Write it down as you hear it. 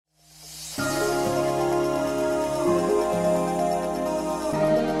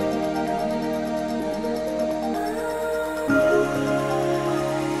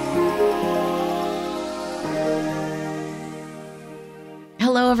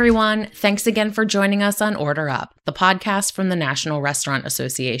Hello, everyone. Thanks again for joining us on Order Up, the podcast from the National Restaurant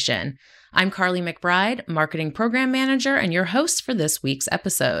Association. I'm Carly McBride, Marketing Program Manager, and your host for this week's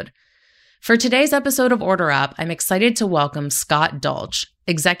episode. For today's episode of Order Up, I'm excited to welcome Scott Dulch,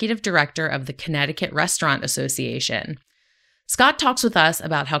 Executive Director of the Connecticut Restaurant Association. Scott talks with us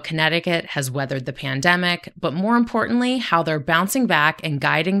about how Connecticut has weathered the pandemic, but more importantly, how they're bouncing back and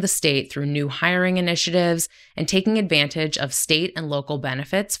guiding the state through new hiring initiatives and taking advantage of state and local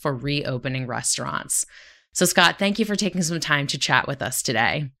benefits for reopening restaurants. So Scott, thank you for taking some time to chat with us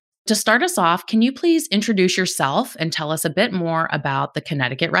today. To start us off, can you please introduce yourself and tell us a bit more about the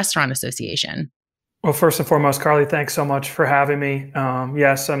Connecticut Restaurant Association? Well, first and foremost, Carly, thanks so much for having me.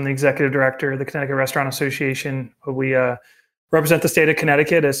 Yes, I'm the Executive Director of the Connecticut Restaurant Association. We represent the state of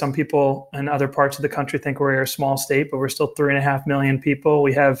Connecticut, as some people in other parts of the country think we're a small state, but we're still 3.5 million people.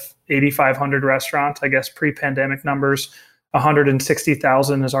 We have 8,500 restaurants, I guess pre-pandemic numbers.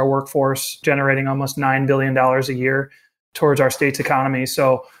 160,000 is our workforce, generating almost $9 billion a year towards our state's economy.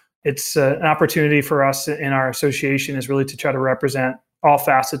 So it's an opportunity for us in our association is really to try to represent all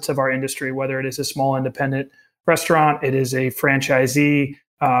facets of our industry, whether it is a small independent restaurant, it is a franchisee,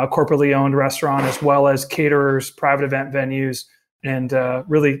 corporately owned restaurant, as well as caterers, private event venues, and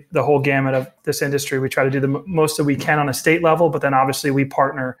really the whole gamut of this industry. We try to do the most that we can on a state level, but then obviously we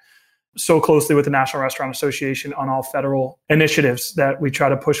partner so closely with the National Restaurant Association on all federal initiatives that we try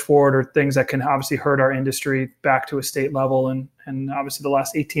to push forward, or things that can obviously hurt our industry back to a state level. And obviously the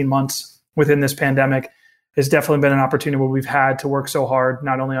last 18 months within this pandemic has definitely been an opportunity where we've had to work so hard,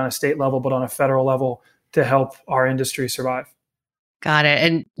 not only on a state level, but on a federal level to help our industry survive. Got it.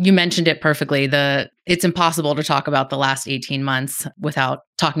 And you mentioned it perfectly. It's impossible to talk about the last 18 months without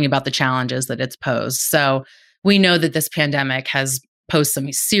talking about the challenges that it's posed. So we know that this pandemic has posed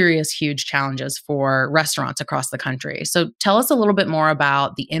some serious, huge challenges for restaurants across the country. So tell us a little bit more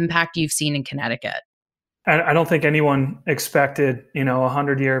about the impact you've seen in Connecticut. I don't think anyone expected, a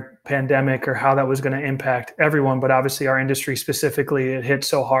 100-year pandemic or how that was going to impact everyone, but obviously our industry specifically, it hit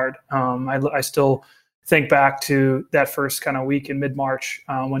so hard. I still think back to that first kind of week in mid-March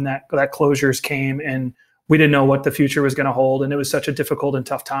when that closures came, and we didn't know what the future was going to hold. And it was such a difficult and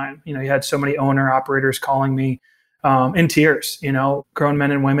tough time. You had so many owner operators calling me in tears, grown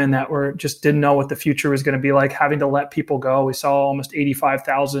men and women that just didn't know what the future was going to be like, having to let people go. We saw almost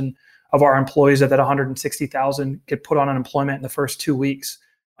 85,000 of our employees of that 160,000 get put on unemployment in the first 2 weeks.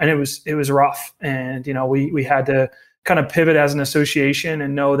 And it was rough. And, we had to kind of pivot as an association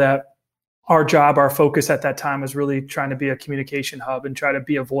and know that our job, our focus at that time was really trying to be a communication hub and try to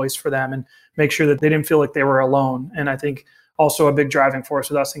be a voice for them and make sure that they didn't feel like they were alone. And I think also a big driving force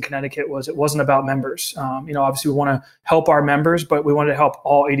with us in Connecticut was it wasn't about members. Obviously we want to help our members, but we wanted to help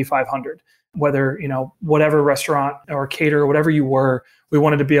all 8,500, whether, whatever restaurant or caterer, whatever you were, we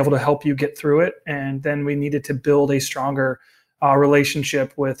wanted to be able to help you get through it. And then we needed to build a stronger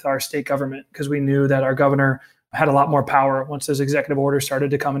relationship with our state government, because we knew that our governor had a lot more power once those executive orders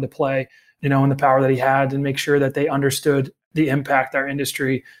started to come into play, and the power that he had, and make sure that they understood the impact our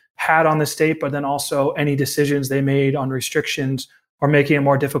industry had on the state, but then also any decisions they made on restrictions or making it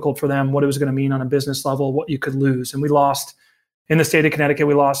more difficult for them, what it was going to mean on a business level, what you could lose. And we lost, in the state of Connecticut,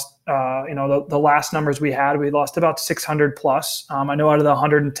 we lost, the last numbers we had, we lost about 600 plus. I know out of the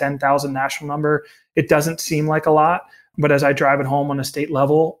 110,000 national number, it doesn't seem like a lot, but as I drive it home on a state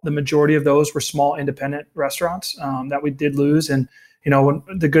level, the majority of those were small independent restaurants that we did lose. And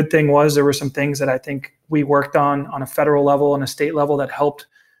the good thing was there were some things that I think we worked on a federal level and a state level that helped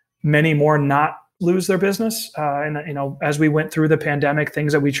many more not lose their business. As we went through the pandemic,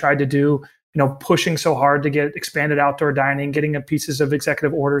 things that we tried to do, pushing so hard to get expanded outdoor dining, getting pieces of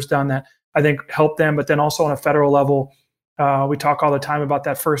executive orders done that I think helped them. But then also on a federal level, we talk all the time about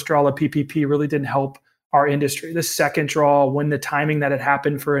that first draw of PPP really didn't help our industry. The second draw, when the timing that had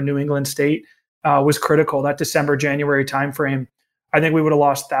happened for a New England state was critical, that December, January timeframe, I think we would have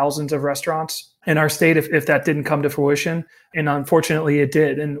lost thousands of restaurants in our state if that didn't come to fruition. And unfortunately it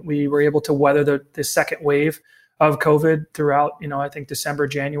did. And we were able to weather the second wave of COVID throughout, I think December,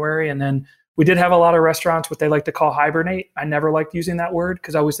 January. And then we did have a lot of restaurants, what they like to call hibernate. I never liked using that word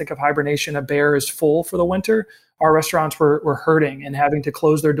because I always think of hibernation, a bear is full for the winter. Our restaurants were hurting and having to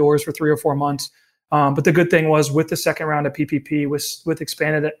close their doors for 3 or 4 months. But the good thing was with the second round of PPP, with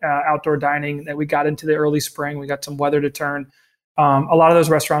expanded outdoor dining that we got into the early spring, we got some weather to turn. A lot of those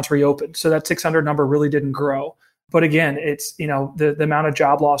restaurants reopened. So that 600 number really didn't grow. But again, it's, the amount of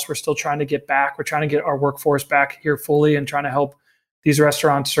job loss we're still trying to get back. We're trying to get our workforce back here fully and trying to help these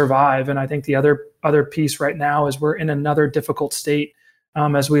restaurants survive. And I think the other piece right now is we're in another difficult state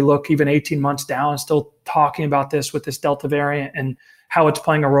as we look even 18 months down, still talking about this with this Delta variant and how it's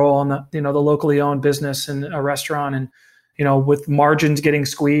playing a role in the, the locally owned business and a restaurant. And, with margins getting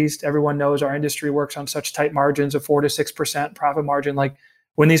squeezed, everyone knows our industry works on such tight margins of 4 to 6% profit margin. Like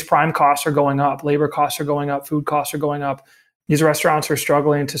when these prime costs are going up, labor costs are going up, food costs are going up, these restaurants are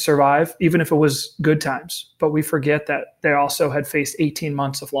struggling to survive, even if it was good times. But we forget that they also had faced 18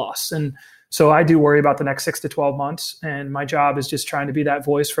 months of loss. And so I do worry about the next 6 to 12 months. And my job is just trying to be that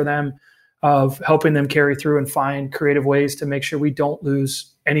voice for them, of helping them carry through and find creative ways to make sure we don't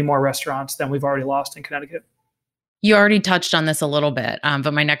lose any more restaurants than we've already lost in Connecticut. You already touched on this a little bit,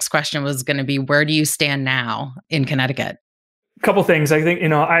 but my next question was going to be, where do you stand now in Connecticut? A couple things. I think,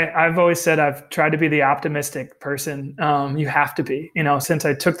 I've always said I've tried to be the optimistic person. You have to be, since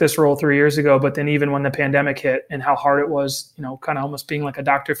I took this role 3 years ago, but then even when the pandemic hit and how hard it was, kind of almost being like a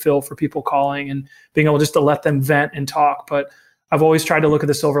Dr. Phil for people calling and being able just to let them vent and talk. But I've always tried to look at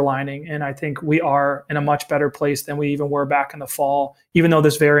the silver lining. And I think we are in a much better place than we even were back in the fall, even though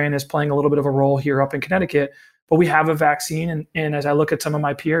this variant is playing a little bit of a role here up in Connecticut. But we have a vaccine. And as I look at some of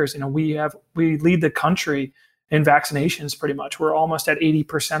my peers, we lead the country in vaccinations pretty much. We're almost at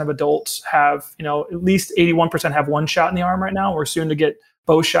 80% of adults have, at least 81% have one shot in the arm right now. We're soon to get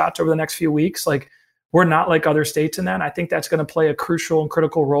both shots over the next few weeks. Like, we're not like other states in that. And I think that's going to play a crucial and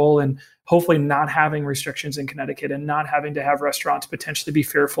critical role in hopefully not having restrictions in Connecticut and not having to have restaurants potentially be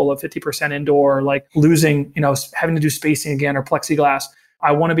fearful of 50% indoor, like losing, having to do spacing again or plexiglass.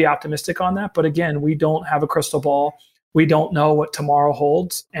 I want to be optimistic on that. But again, we don't have a crystal ball. We don't know what tomorrow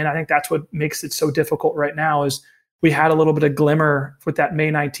holds. And I think that's what makes it so difficult right now is we had a little bit of glimmer with that May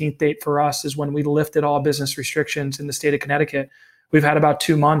 19th date for us is when we lifted all business restrictions in the state of Connecticut. We've had about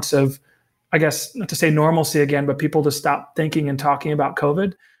 2 months of, I guess, not to say normalcy again, but people to stop thinking and talking about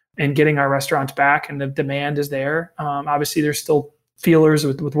COVID and getting our restaurants back. And the demand is there. Obviously, there's still feelers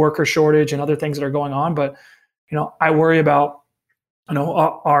with worker shortage and other things that are going on. But, I worry about,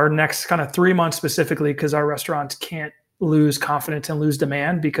 our next kind of 3 months specifically, because our restaurants can't lose confidence and lose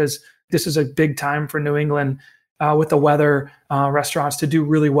demand, because this is a big time for New England with the weather, restaurants to do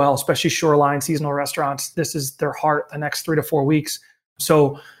really well, especially shoreline seasonal restaurants. This is their heart the next 3 to 4 weeks.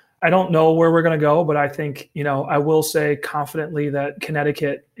 So I don't know where we're going to go, but I think, I will say confidently that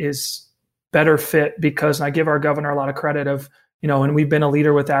Connecticut is better fit because, and I give our governor a lot of credit of, and we've been a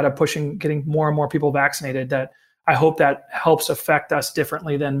leader with that of pushing, getting more and more people vaccinated, that I hope that helps affect us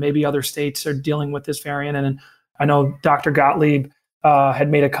differently than maybe other states are dealing with this variant. And I know Dr. Gottlieb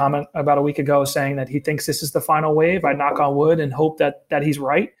had made a comment about a week ago saying that he thinks this is the final wave. I knock on wood and hope that he's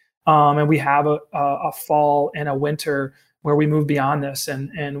right. And we have a fall and a winter where we move beyond this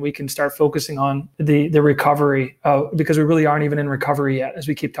and we can start focusing on the recovery, because we really aren't even in recovery yet, as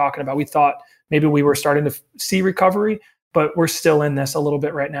we keep talking about. We thought maybe we were starting to see recovery, but we're still in this a little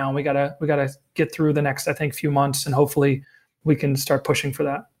bit right now. And we gotta get through the next, I think, few months, and hopefully we can start pushing for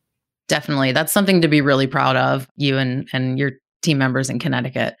that. Definitely. That's something to be really proud of, you and your team members in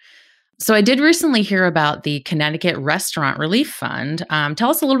Connecticut. So I did recently hear about the Connecticut Restaurant Relief Fund. Tell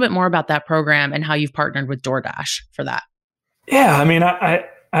us a little bit more about that program and how you've partnered with DoorDash for that. Yeah, I mean, I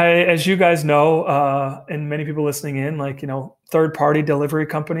as you guys know, and many people listening in, like, third-party delivery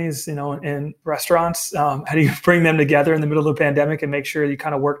companies, and restaurants, how do you bring them together in the middle of the pandemic and make sure you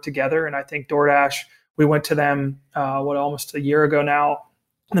kind of work together? And I think DoorDash, we went to them, almost a year ago now,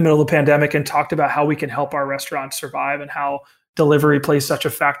 in the middle of the pandemic, and talked about how we can help our restaurants survive and how delivery plays such a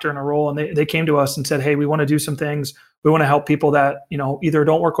factor and a role. And they came to us and said, hey, we want to do some things. We want to help people that, either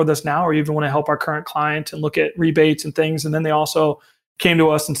don't work with us now or even want to help our current client and look at rebates and things. And then they also came to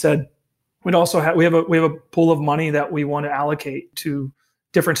us and said, we have a pool of money that we want to allocate to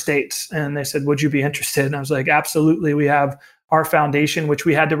different states. And they said, would you be interested? And I was like, absolutely. We have our foundation, which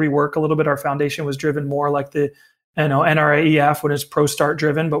we had to rework a little bit. Our foundation was driven more like the NRAEF when it's ProStart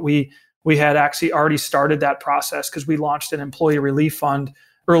driven, but we had actually already started that process because we launched an employee relief fund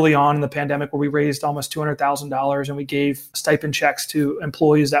early on in the pandemic where we raised almost $200,000 and we gave stipend checks to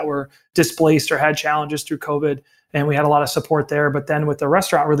employees that were displaced or had challenges through COVID. And we had a lot of support there. But then with the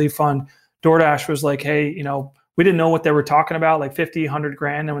Restaurant Relief Fund, DoorDash was like, hey, we didn't know what they were talking about, like 50, 100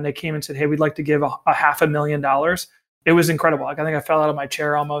 grand. And when they came and said, hey, we'd like to give $500,000, it was incredible. Like, I think I fell out of my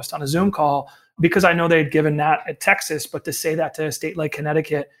chair almost on a Zoom call because I know they had given that at Texas, but to say that to a state like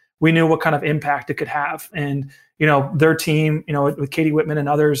Connecticut, we knew what kind of impact it could have. And, their team, with Katie Whitman and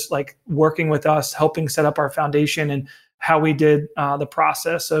others, like working with us, helping set up our foundation and how we did the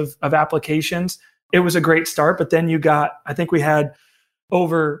process of applications. It was a great start, but then I think we had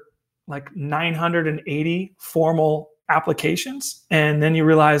over like 980 formal applications. And then you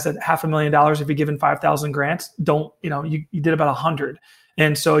realize that $500,000, if you're given 5,000 grants, you did about 100.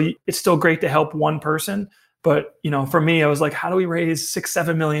 And so it's still great to help one person, But, for me, I was like, how do we raise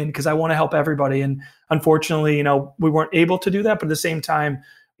 6-7 million? Because I want to help everybody. And unfortunately, we weren't able to do that. But at the same time,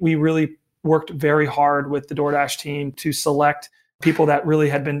 we really worked very hard with the DoorDash team to select people that really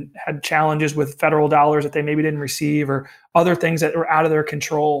had challenges with federal dollars that they maybe didn't receive, or other things that were out of their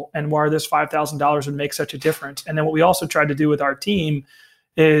control, and where this $5,000 would make such a difference. And then what we also tried to do with our team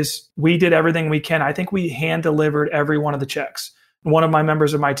is we did everything we can. I think we hand delivered every one of the checks. One of my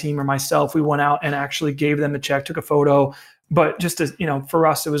members of my team or myself, we went out and actually gave them the check, took a photo. But just as, for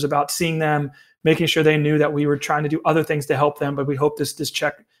us, it was about seeing them, making sure they knew that we were trying to do other things to help them. But we hope this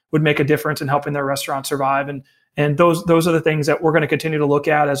check would make a difference in helping their restaurant survive. And those are the things that we're going to continue to look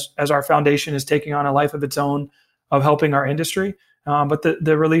at as our foundation is taking on a life of its own of helping our industry. But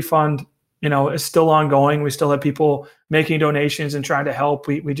the relief fund, is still ongoing. We still have people making donations and trying to help.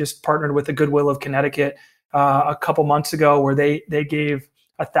 We just partnered with the Goodwill of Connecticut a couple months ago, where they gave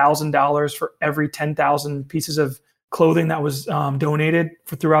 $1,000 for every 10,000 pieces of clothing that was donated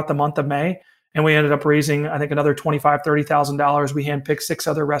throughout the month of May. And we ended up raising, I think, another $25,000, $30,000. We handpicked 6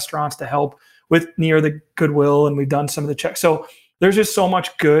 other restaurants to help with near the Goodwill, and we've done some of the checks. So there's just so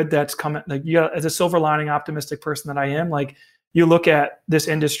much good that's coming. Like, as a silver lining optimistic person that I am, like, you look at this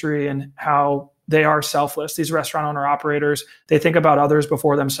industry and how they are selfless. These restaurant owner operators, they think about others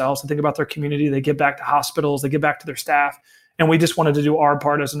before themselves. They think about their community. They give back to hospitals. They give back to their staff. And we just wanted to do our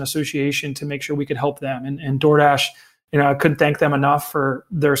part as an association to make sure we could help them. And DoorDash, I couldn't thank them enough for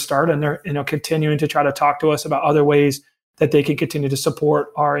their start, and they're, continuing to try to talk to us about other ways that they can continue to support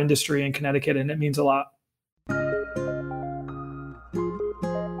our industry in Connecticut. And it means a lot.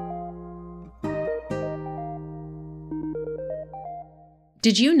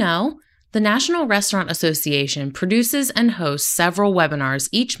 Did you know? The National Restaurant Association produces and hosts several webinars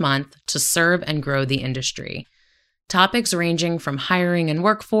each month to serve and grow the industry. Topics ranging from hiring and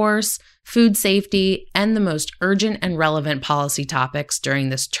workforce, food safety, and the most urgent and relevant policy topics during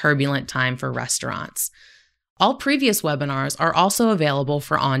this turbulent time for restaurants. All previous webinars are also available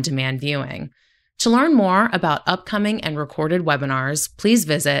for on-demand viewing. To learn more about upcoming and recorded webinars, please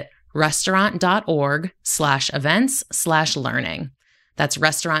visit restaurant.org/events/learning. That's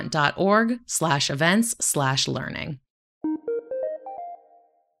restaurant.org/events/learning.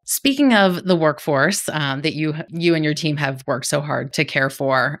 Speaking of the workforce that you and your team have worked so hard to care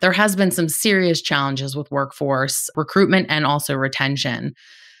for, there has been some serious challenges with workforce recruitment and also retention.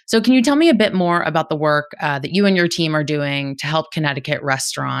 So can you tell me a bit more about the work that you and your team are doing to help Connecticut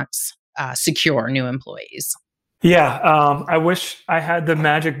restaurants secure new employees? Yeah, I wish I had the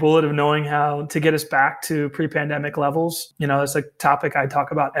magic bullet of knowing how to get us back to pre-pandemic levels. It's a topic I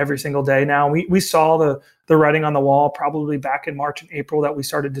talk about every single day now. We saw the writing on the wall probably back in March and April that we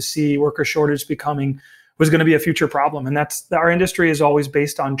started to see worker shortage was going to be a future problem. And our industry is always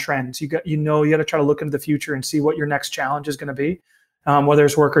based on trends. You got to try to look into the future and see what your next challenge is going to be. Whether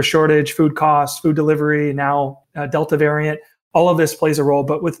it's worker shortage, food costs, food delivery, now Delta variant, all of this plays a role.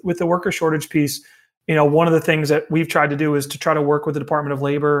 But with the worker shortage piece, one of the things that we've tried to do is to try to work with the Department of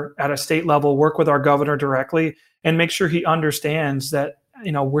Labor at a state level, work with our governor directly, and make sure he understands that,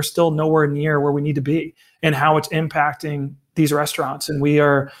 we're still nowhere near where we need to be and how it's impacting these restaurants. And we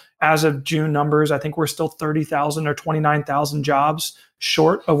are, as of June numbers, I think we're still 30,000 or 29,000 jobs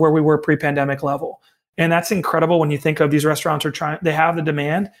short of where we were pre-pandemic level. And that's incredible when you think of these restaurants they have the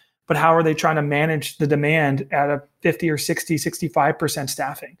demand, but how are they trying to manage the demand at a 50 or 60, 65%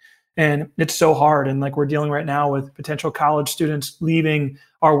 staffing? And it's so hard. And like we're dealing right now with potential college students leaving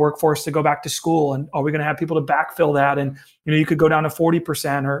our workforce to go back to school. And are we going to have people to backfill that? And, you could go down to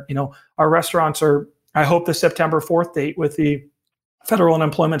 40% or, our restaurants are, I hope the September 4th date with the federal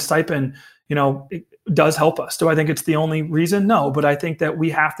unemployment stipend, it does help us. Do I think it's the only reason? No, but I think that we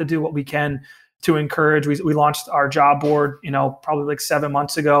have to do what we can to encourage. We launched our job board, probably like 7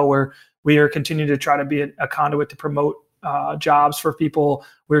 months ago, where we are continuing to try to be a conduit to promote jobs for people.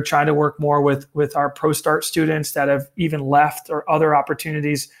 We're trying to work more with our ProStart students that have even left, or other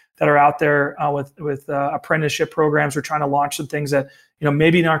opportunities that are out there with apprenticeship programs. We're trying to launch some things that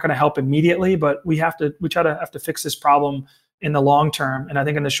maybe aren't going to help immediately, but we try to have to fix this problem in the long term. And I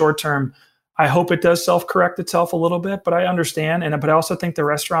think in the short term, I hope it does self-correct itself a little bit. But I understand, but I also think the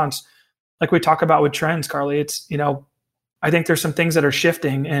restaurants, like we talk about with trends, Carly, it's I think there's some things that are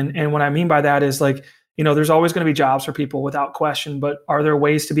shifting, and what I mean by that is like, there's always going to be jobs for people without question, but are there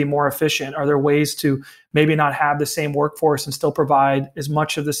ways to be more efficient? Are there ways to maybe not have the same workforce and still provide as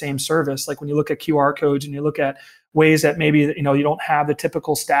much of the same service? Like when you look at QR codes and you look at ways that maybe, you don't have the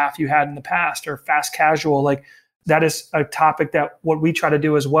typical staff you had in the past, or fast casual, like that is a topic that what we try to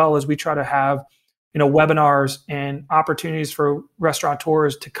do as well is we try to have, webinars and opportunities for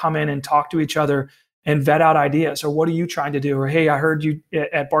restaurateurs to come in and talk to each other and vet out ideas. Or what are you trying to do? Or, hey, I heard you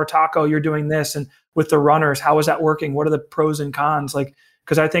at Bar Taco, you're doing this. And with the runners, how is that working? What are the pros and cons? Like,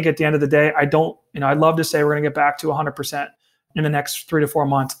 because I think at the end of the day, I'd love to say we're going to get back to 100% in the next 3 to 4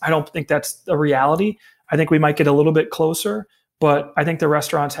 months. I don't think that's the reality. I think we might get a little bit closer, but I think the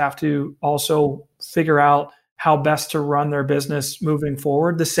restaurants have to also figure out how best to run their business moving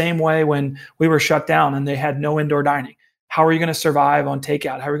forward. The same way when we were shut down and they had no indoor dining. How are you going to survive on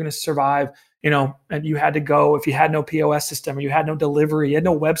takeout? How are you going to survive, and you had to go if you had no POS system or you had no delivery, you had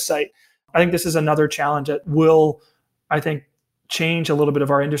no website. I think this is another challenge that will, I think, change a little bit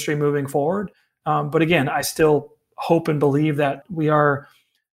of our industry moving forward. But again, I still hope and believe that we are,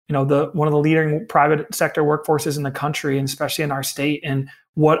 one of the leading private sector workforces in the country, and especially in our state, and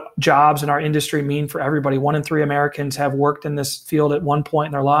what jobs in our industry mean for everybody. 1 in 3 Americans have worked in this field at one point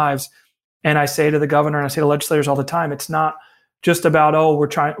in their lives. And I say to the governor and I say to legislators all the time, it's not just about,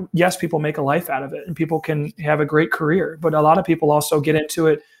 yes, people make a life out of it and people can have a great career, but a lot of people also get into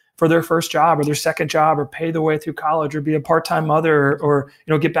it for their first job or their second job, or pay their way through college, or be a part-time mother, or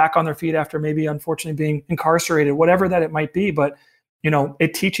get back on their feet after maybe unfortunately being incarcerated, whatever that it might be. But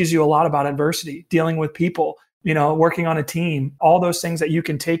it teaches you a lot about adversity, dealing with people, working on a team, all those things that you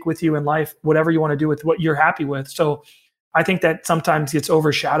can take with you in life, whatever you want to do with what you're happy with. So I think that sometimes gets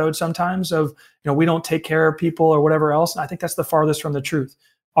overshadowed sometimes of, we don't take care of people or whatever else. And I think that's the farthest from the truth.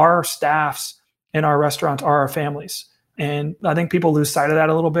 Our staffs in our restaurants are our families. And I think people lose sight of that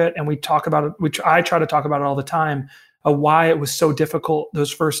a little bit. And we talk about it, which I try to talk about it all the time, of why it was so difficult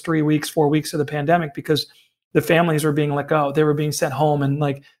those first 3 weeks, 4 weeks of the pandemic, because the families were being let go. They were being sent home, and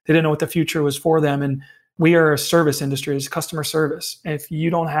they didn't know what the future was for them. And we are a service industry, it's customer service. If you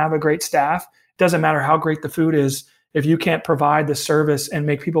don't have a great staff, it doesn't matter how great the food is. If you can't provide the service and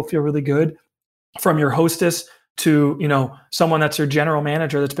make people feel really good, from your hostess to, someone that's your general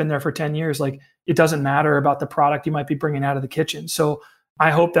manager that's been there for 10 years, it doesn't matter about the product you might be bringing out of the kitchen. So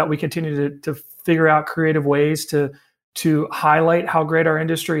I hope that we continue to figure out creative ways to highlight how great our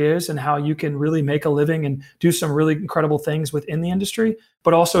industry is and how you can really make a living and do some really incredible things within the industry.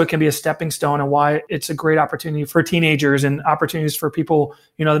 But also it can be a stepping stone, and why it's a great opportunity for teenagers and opportunities for people,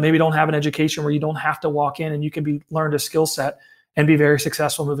 that maybe don't have an education, where you don't have to walk in and you can learn a skill set and be very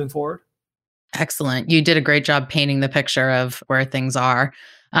successful moving forward. Excellent. You did a great job painting the picture of where things are.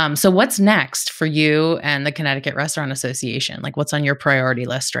 So what's next for you and the Connecticut Restaurant Association? What's on your priority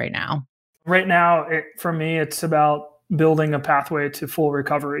list right now? Right now, for me, it's about building a pathway to full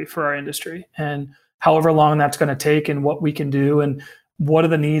recovery for our industry, and however long that's going to take, and what we can do, and what are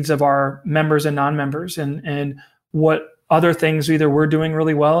the needs of our members and non-members, and what other things either we're doing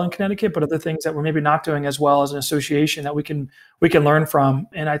really well in Connecticut, but other things that we're maybe not doing as well as an association that we can learn from.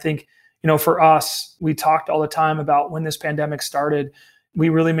 And I think, for us, we talked all the time about when this pandemic started, we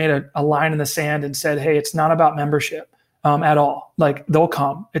really made a line in the sand and said, hey, it's not about membership at all. They'll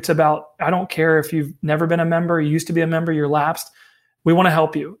come. It's about, I don't care if you've never been a member, you used to be a member, you're lapsed. We want to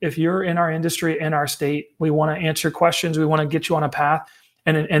help you. If you're in our industry, in our state, we want to answer questions. We want to get you on a path.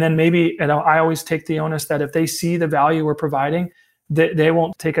 And then maybe, I always take the onus that if they see the value we're providing, they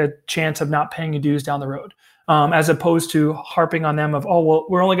won't take a chance of not paying you dues down the road, as opposed to harping on them of,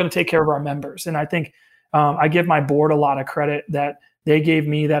 we're only going to take care of our members. And I think I give my board a lot of credit that they gave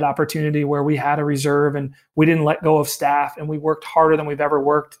me that opportunity where we had a reserve and we didn't let go of staff, and we worked harder than we've ever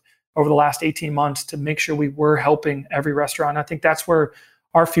worked over the last 18 months to make sure we were helping every restaurant. I think that's where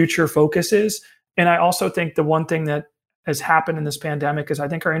our future focus is. And I also think the one thing that has happened in this pandemic is I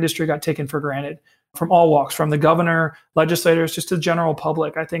think our industry got taken for granted from all walks, from the governor, legislators, just to the general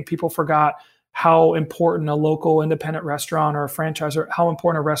public. I think people forgot how important a local independent restaurant or a franchise, or how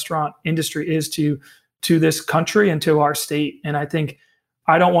important a restaurant industry is to this country and to our state. And I think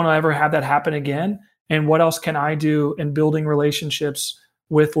I don't want to ever have that happen again. And what else can I do in building relationships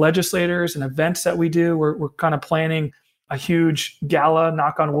with legislators and events that we do? We're kind of planning a huge gala,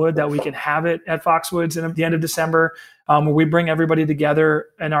 knock on wood, that we can have it at Foxwoods at the end of December, where we bring everybody together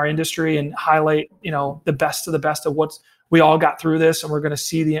in our industry and highlight, the best of the best of what we all got through this, and we're going to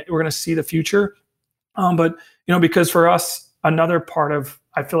see the future. But because for us, another part of,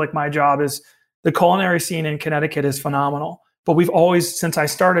 I feel like my job is, the culinary scene in Connecticut is phenomenal. But we've always, since I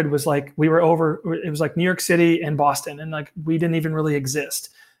started, was it was like New York City and Boston, and we didn't even really exist.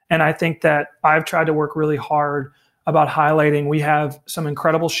 And I think that I've tried to work really hard about highlighting. We have some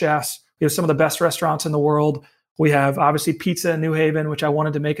incredible chefs. We have some of the best restaurants in the world. We have obviously pizza in New Haven, which I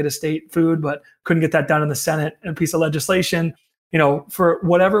wanted to make it a state food, but couldn't get that done in the Senate, and a piece of legislation. For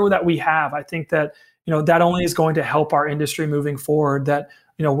whatever that we have, I think that, that only is going to help our industry moving forward. That,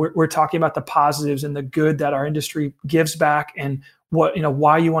 we're talking about the positives and the good that our industry gives back, and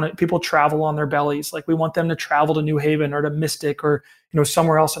why you want people travel on their bellies. Like we want them to travel to New Haven or to Mystic or,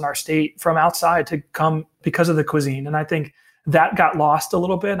 somewhere else in our state from outside to come because of the cuisine. And I think that got lost a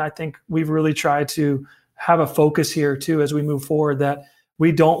little bit. And I think we've really tried to have a focus here too, as we move forward, that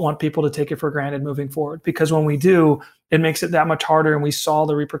we don't want people to take it for granted moving forward, because when we do, it makes it that much harder. And we saw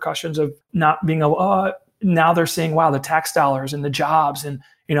the repercussions of not being able, now they're saying, wow, the tax dollars and the jobs and,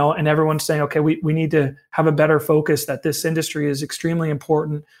 and everyone's saying, okay, we need to have a better focus, that this industry is extremely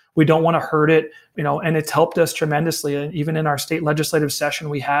important. We don't want to hurt it, and it's helped us tremendously. And even in our state legislative session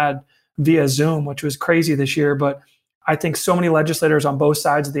we had via Zoom, which was crazy this year, but I think so many legislators on both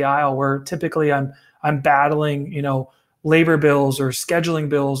sides of the aisle, where typically I'm battling, labor bills or scheduling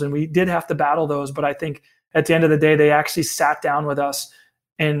bills, and we did have to battle those. But I think at the end of the day, they actually sat down with us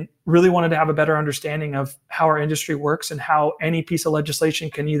and really wanted to have a better understanding of how our industry works and how any piece of legislation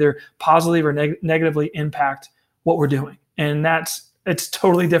can either positively or negatively impact what we're doing. And it's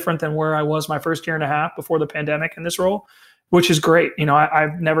totally different than where I was my first year and a half before the pandemic in this role, which is great.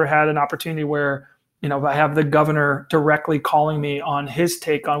 I've never had an opportunity where, I have the governor directly calling me on his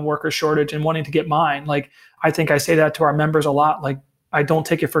take on worker shortage and wanting to get mine. Like, I think I say that to our members a lot. Like, I don't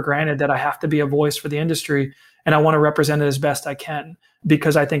take it for granted that I have to be a voice for the industry, and I want to represent it as best I can,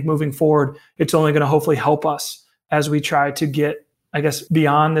 because I think moving forward, it's only going to hopefully help us as we try to get, I guess,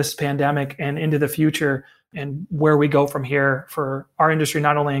 beyond this pandemic and into the future, and where we go from here for our industry,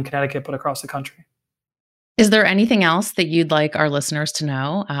 not only in Connecticut, but across the country. Is there anything else that you'd like our listeners to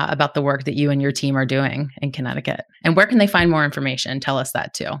know about the work that you and your team are doing in Connecticut? And where can they find more information? Tell us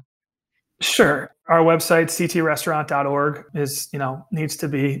that too. Sure. Our website, ctrestaurant.org, needs to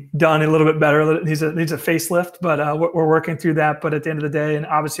be done a little bit better. It needs a facelift, but we're working through that. But at the end of the day, and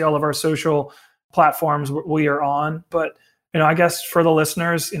obviously all of our social platforms we are on. But, I guess for the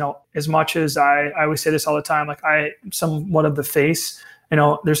listeners, as much as I always say this all the time, like I am somewhat of the face,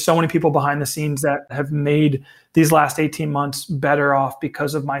 there's so many people behind the scenes that have made these last 18 months better off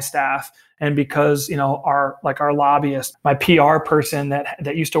because of my staff. And because, our lobbyist, my PR person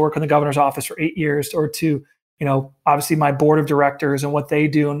that used to work in the governor's office for 8 years, or to, obviously my board of directors and what they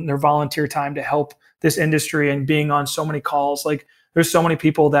do and their volunteer time to help this industry, and being on so many calls. Like, there's so many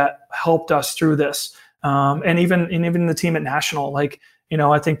people that helped us through this. And even the team at National,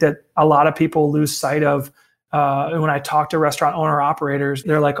 I think that a lot of people lose sight of, when I talk to restaurant owner operators,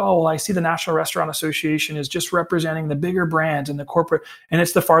 they're like, oh, well, I see the National Restaurant Association is just representing the bigger brands and the corporate, and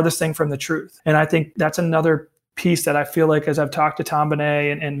it's the farthest thing from the truth. And I think that's another piece that I feel like, as I've talked to Tom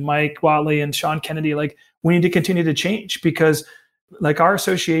Bonet and Mike Watley and Sean Kennedy, like, we need to continue to change, because our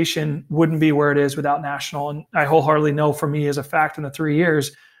association wouldn't be where it is without National. And I wholeheartedly know, for me as a fact, in the 3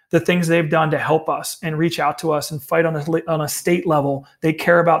 years, the things they've done to help us and reach out to us and fight on a state level. They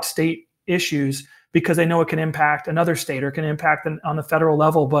care about state issues because they know it can impact another state or can impact on the federal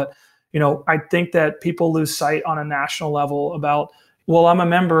level. But, I think that people lose sight on a national level about, well, I'm a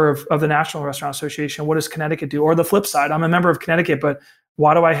member of the National Restaurant Association. What does Connecticut do? Or the flip side, I'm a member of Connecticut, but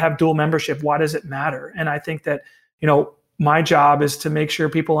why do I have dual membership? Why does it matter? And I think that, my job is to make sure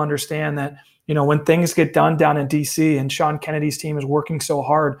people understand that, when things get done down in DC, and Sean Kennedy's team is working so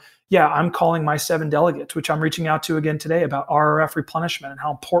hard, yeah, I'm calling my 7 delegates, which I'm reaching out to again today, about RRF replenishment and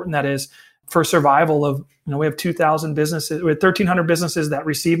how important that is for survival of, we have 2,000 businesses, we had 1,300 businesses that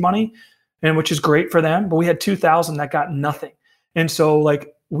receive money, and which is great for them, but we had 2,000 that got nothing. And so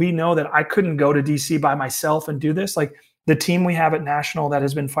we know that I couldn't go to DC by myself and do this. Like, the team we have at National that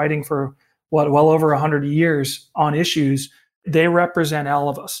has been fighting for well over 100 years on issues, they represent all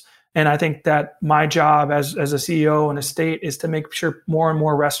of us. And I think that my job as a CEO in a state is to make sure more and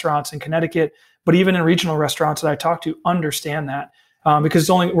more restaurants in Connecticut, but even in regional restaurants that I talk to, understand that. Because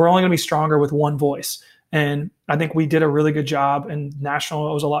we're only going to be stronger with one voice. And I think we did a really good job, and National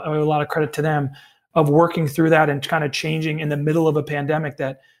owes a lot of credit to them, of working through that and kind of changing in the middle of a pandemic,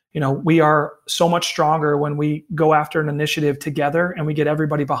 that, we are so much stronger when we go after an initiative together and we get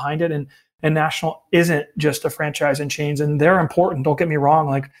everybody behind it. And National isn't just a franchise and chains, and they're important. Don't get me wrong.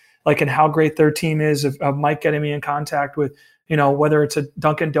 Like in how great their team is of Mike getting me in contact with, whether it's a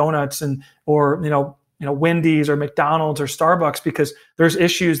Dunkin' Donuts or Wendy's or McDonald's or Starbucks, because there's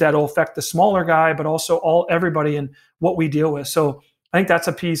issues that will affect the smaller guy, but also everybody in what we deal with. So I think that's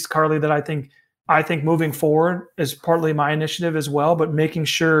a piece, Carly, that I think moving forward is partly my initiative as well, but making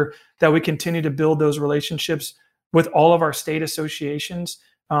sure that we continue to build those relationships with all of our state associations.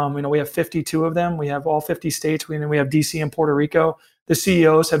 We have 52 of them. We have all 50 states. We have DC and Puerto Rico. The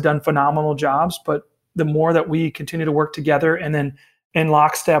CEOs have done phenomenal jobs, but the more that we continue to work together and then in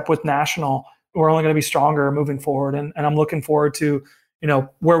lockstep with National, we're only going to be stronger moving forward. And I'm looking forward to,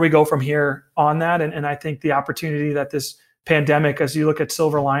 where we go from here on that. And I think the opportunity that this pandemic, as you look at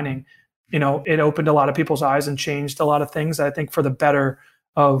silver lining, it opened a lot of people's eyes and changed a lot of things, I think, for the better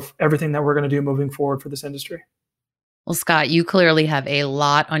of everything that we're going to do moving forward for this industry. Well, Scott, you clearly have a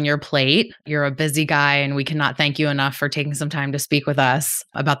lot on your plate. You're a busy guy, and we cannot thank you enough for taking some time to speak with us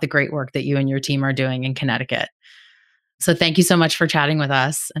about the great work that you and your team are doing in Connecticut. So thank you so much for chatting with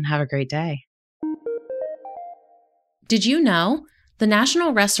us, and have a great day. Did you know the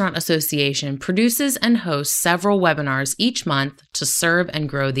National Restaurant Association produces and hosts several webinars each month to serve and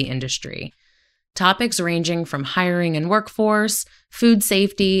grow the industry? Topics ranging from hiring and workforce, food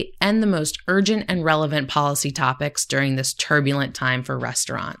safety, and the most urgent and relevant policy topics during this turbulent time for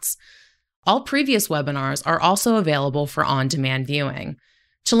restaurants. All previous webinars are also available for on-demand viewing.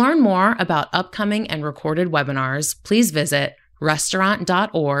 To learn more about upcoming and recorded webinars, please visit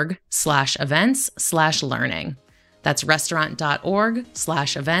restaurant.org/events/learning. That's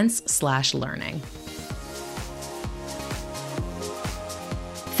restaurant.org/events/learning.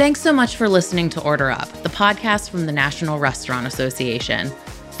 Thanks so much for listening to Order Up, the podcast from the National Restaurant Association.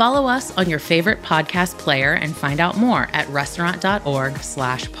 Follow us on your favorite podcast player and find out more at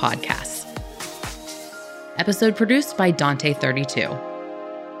restaurant.org/podcasts. Episode produced by Dante32.